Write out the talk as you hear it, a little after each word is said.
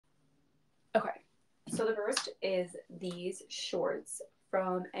So the first is these shorts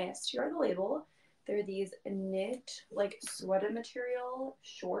from ASTR, the label. They're these knit, like sweater material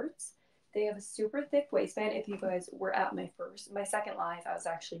shorts. They have a super thick waistband. If you guys were at my second live, I was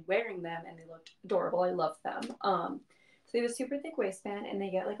actually wearing them and they looked adorable. I love them. So they have a super thick waistband and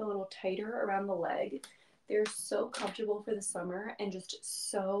they get like a little tighter around the leg. They're so comfortable for the summer and just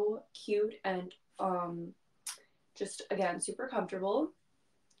so cute and just again super comfortable.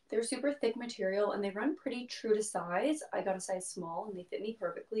 They're super thick material and they run pretty true to size. I got a size small and they fit me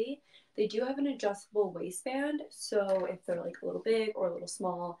perfectly. They do have an adjustable waistband, so if they're like a little big or a little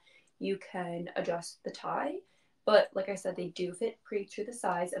small, you can adjust the tie. But like I said, they do fit pretty true to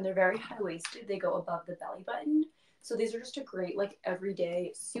size and they're very high-waisted. They go above the belly button. So these are just a great like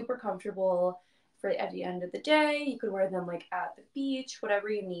everyday, super comfortable for at the end of the day. You could wear them like at the beach, whatever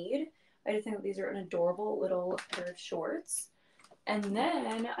you need. I just think that these are an adorable little pair of shorts. And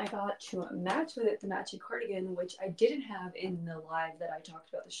then I got to match with it the matching cardigan, which I didn't have in the live that I talked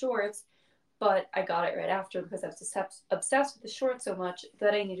about the shorts, but I got it right after because I was obsessed with the shorts so much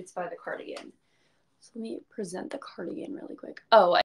that I needed to buy the cardigan. So let me present the cardigan really quick. Oh,